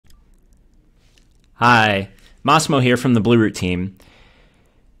Hi, Massimo here from the BluRoot team.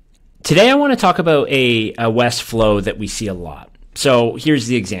 Today I want to talk about a WES flow that we see a lot. So here's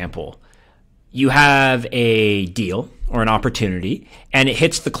the example. You have a deal or an opportunity and it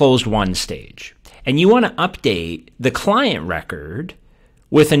hits the closed won stage. And you want to update the client record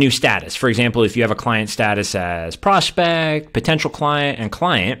with a new status. For example, if you have a client status as prospect, potential client, and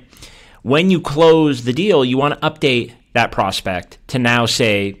client, when you close the deal, you want to update that prospect to now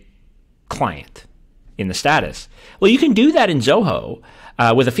say client in the status. Well, you can do that in Zoho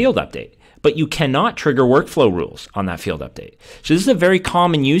with a field update, but you cannot trigger workflow rules on that field update. So this is a very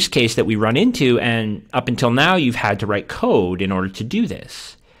common use case that we run into, and up until now, you've had to write code in order to do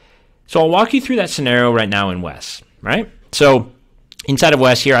this. So I'll walk you through that scenario right now in WES, right? So inside of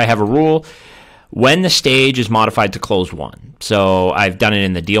WES here, I have a rule when the stage is modified to closed won. So I've done it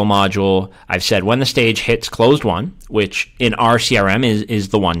in the deal module. I've said when the stage hits closed won, which in our CRM is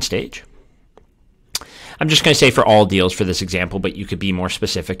the won stage. I'm just going to say for all deals for this example, but you could be more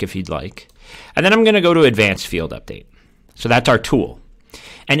specific if you'd like. And then I'm going to go to advanced field update. So that's our tool.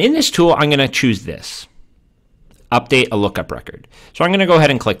 And in this tool, I'm going to choose this, update a lookup record. So I'm going to go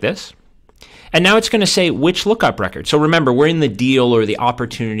ahead and click this. And now it's going to say which lookup record. So remember, we're in the deal or the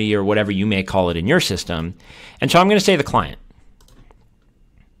opportunity or whatever you may call it in your system. And so I'm going to say the client.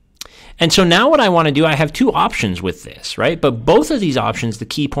 And so now what I want to do, I have two options with this, right? But both of these options, the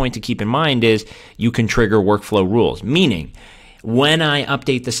key point to keep in mind is you can trigger workflow rules, meaning when I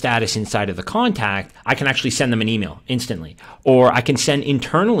update the status inside of the contact, I can actually send them an email instantly, or I can send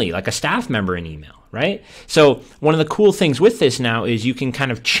internally, like a staff member, an email, right? So one of the cool things with this now is you can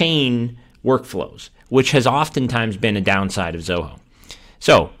kind of chain workflows, which has oftentimes been a downside of Zoho.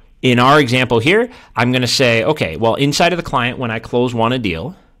 So in our example here, I'm going to say, okay, well, inside of the client, when I close a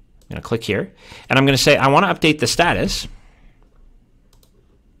deal, I'm going to click here, and I'm going to say, I want to update the status,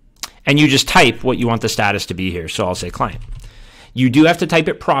 and you just type what you want the status to be here. So I'll say client. You do have to type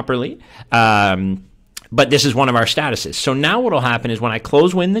it properly, but this is one of our statuses. So now what will happen is when I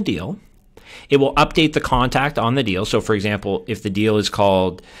win the deal, it will update the contact on the deal. So for example, if the deal is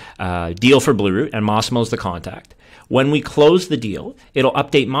called deal for BluRoot and Massimo is the contact, when we close the deal, it'll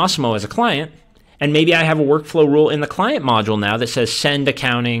update Massimo as a client. And maybe I have a workflow rule in the client module now that says send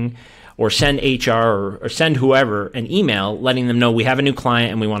accounting or send HR or send whoever an email letting them know we have a new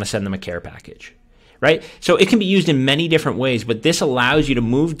client and we want to send them a care package, right? So it can be used in many different ways, but this allows you to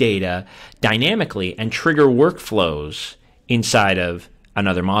move data dynamically and trigger workflows inside of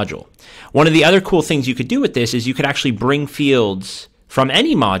another module. One of the other cool things you could do with this is you could actually bring fields from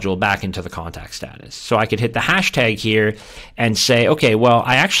any module back into the contact status. So I could hit the hashtag here and say, okay, well,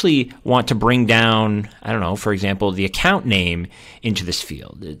 I actually want to bring down, I don't know, for example, the account name into this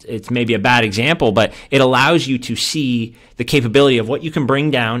field. It's maybe a bad example, but it allows you to see the capability of what you can bring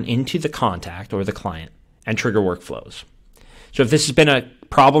down into the contact or the client and trigger workflows. So if this has been a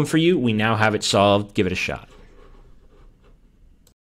problem for you, we now have it solved. Give it a shot.